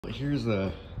Here's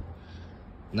a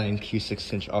 9Q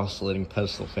 6-inch oscillating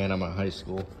pedestal fan at my high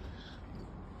school.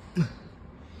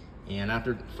 And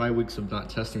after 5 weeks of not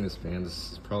testing this fan,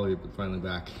 this is probably finally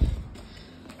back.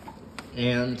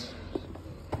 And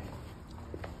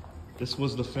this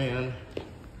was the fan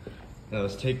that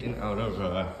was taken out of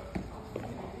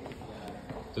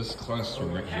this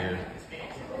classroom right here.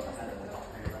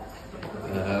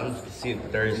 You can see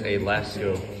there is a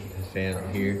LASCO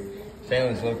fan here. The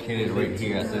fan is located right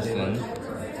here at this end.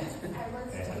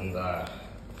 And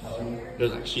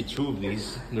there's actually two of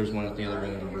these. There's one at the other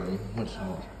end of the room, which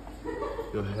I'll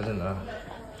go ahead and I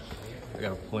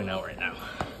gotta point out right now.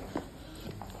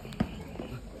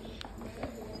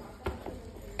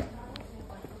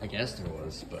 I guess there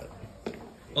was, but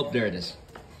oh, there it is.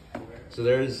 So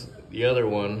there's the other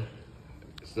one.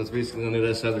 So that's basically on the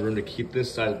other side of the room to keep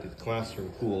this side of the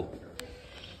classroom cool.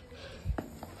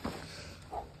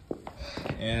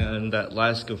 And that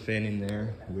LASCO fan in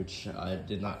there, which I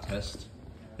did not test.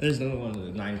 There's another one of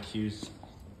the 9Qs.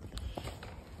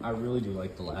 I really do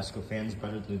like the LASCO fans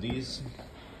better than these.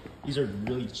 These are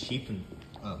really cheap and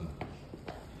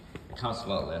it costs a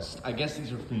lot less. I guess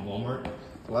these are from Walmart.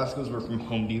 The LASCOs were from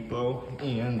Home Depot,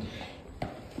 and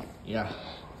yeah,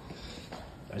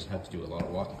 I just have to do a lot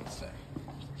of walking today.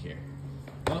 Here.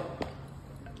 Well,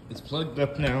 it's plugged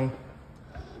up now,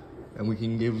 and we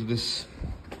can give this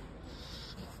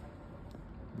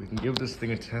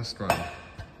thing a test run.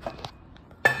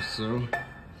 So,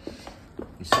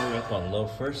 I'm starting up on low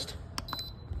first.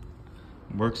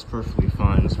 Works perfectly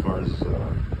fine as far as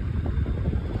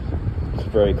it's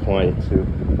very quiet too.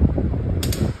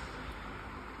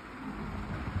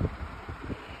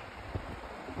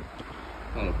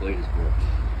 Oh, the blade is warped.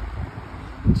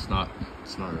 It's not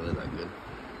really that good.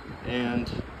 And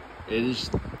it is,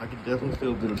 I can definitely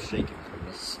feel a bit of shaking from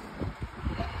this.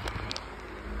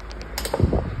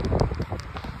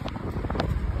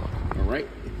 Alright,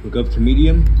 we'll go up to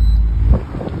medium.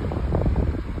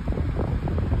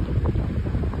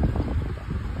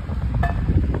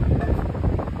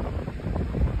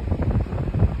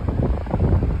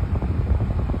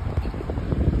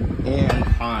 And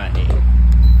high.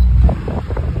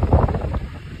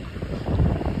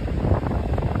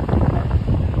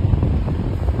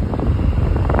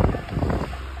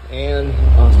 And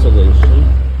oscillation.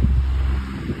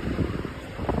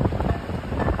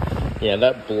 Yeah,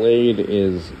 that blade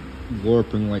is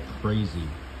warping like crazy.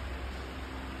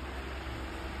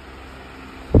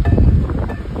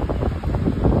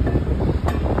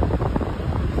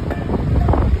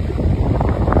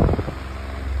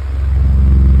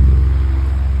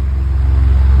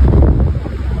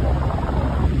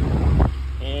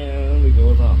 And we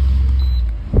go off.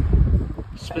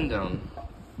 Spin down.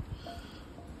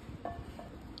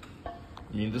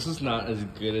 I mean, this is not as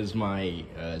good as my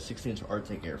 6-inch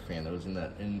Arctic Air fan that was in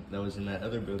that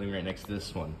other building right next to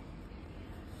this one.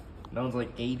 That one's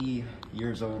like 80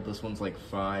 years old. This one's like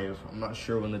 5. I'm not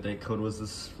sure when the date code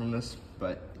was from this,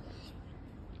 but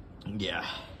yeah.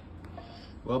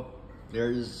 Well,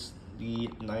 there's the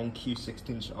 9Q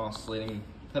 6-inch oscillating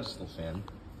pedestal fan.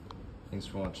 Thanks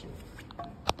for watching.